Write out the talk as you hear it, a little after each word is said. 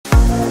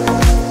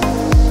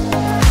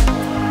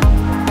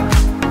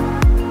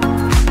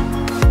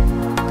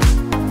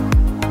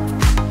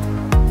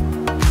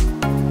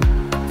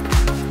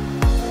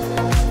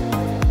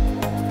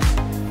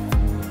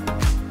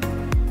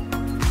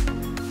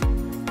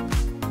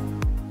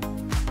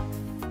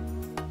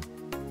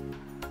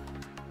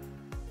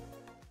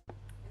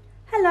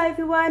Hello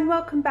everyone,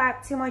 welcome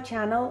back to my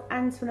channel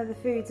and to another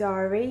food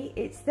diary.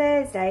 It's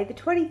Thursday the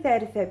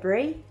 23rd of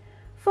February.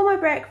 For my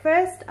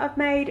breakfast I've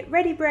made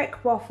ready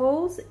break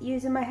waffles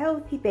using my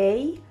Healthy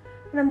Bee,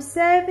 and I'm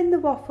serving the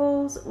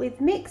waffles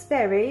with mixed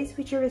berries,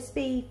 which are a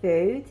SPEE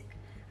food,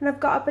 and I've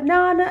got a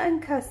banana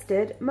and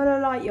custard Muller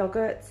light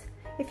yoghurt.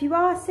 If you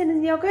are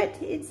sinning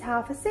yoghurt, it's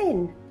half a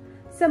sin.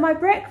 So my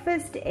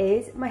breakfast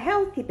is my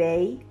Healthy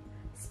Bee,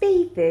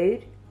 SPEE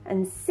food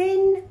and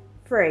sin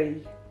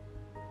free.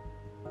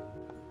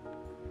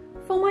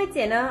 For my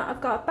dinner, I've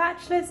got a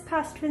bachelor's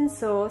pasta and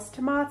sauce,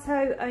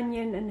 tomato,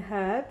 onion and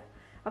herb.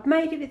 I've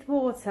made it with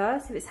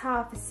water, so it's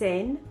half a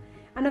sin,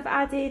 and I've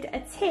added a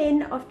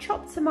tin of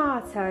chopped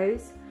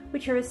tomatoes,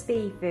 which are a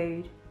SPEE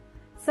food.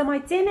 So my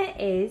dinner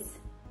is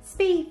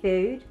SPEE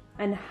food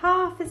and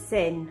half a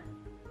sin.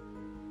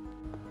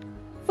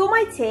 For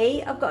my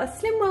tea, I've got a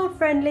Slim World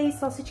friendly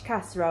sausage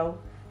casserole,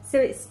 so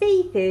it's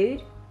SPEE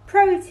food,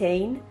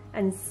 protein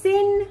and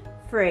sin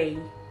free.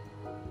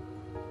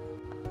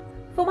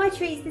 For my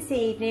treats this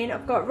evening,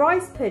 I've got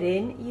rice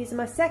pudding using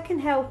my second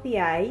Healthy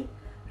A,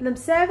 and I'm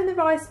serving the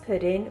rice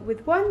pudding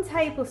with 1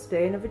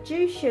 tablespoon of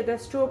reduced sugar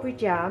strawberry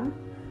jam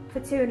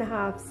for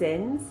 2.5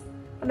 sins,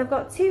 and I've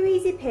got 2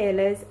 easy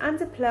peelers and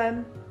a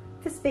plum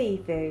for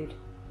SPEE food.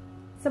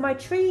 So my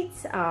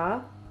treats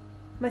are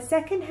my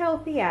second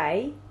Healthy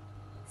A,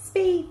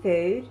 SPEE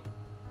food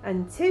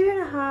and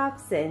 2.5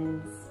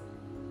 sins.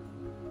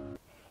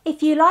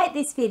 If you like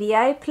this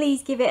video,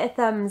 please give it a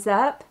thumbs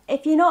up.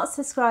 If you're not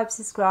subscribed,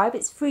 subscribe.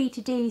 It's free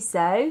to do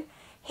so.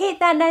 Hit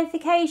that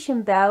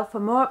notification bell for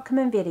more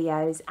upcoming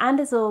videos. And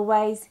as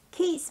always,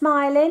 keep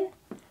smiling,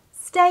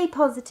 stay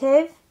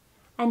positive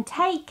and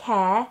take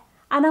care.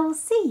 And I will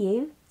see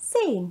you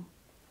soon.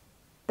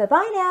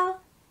 Bye-bye now.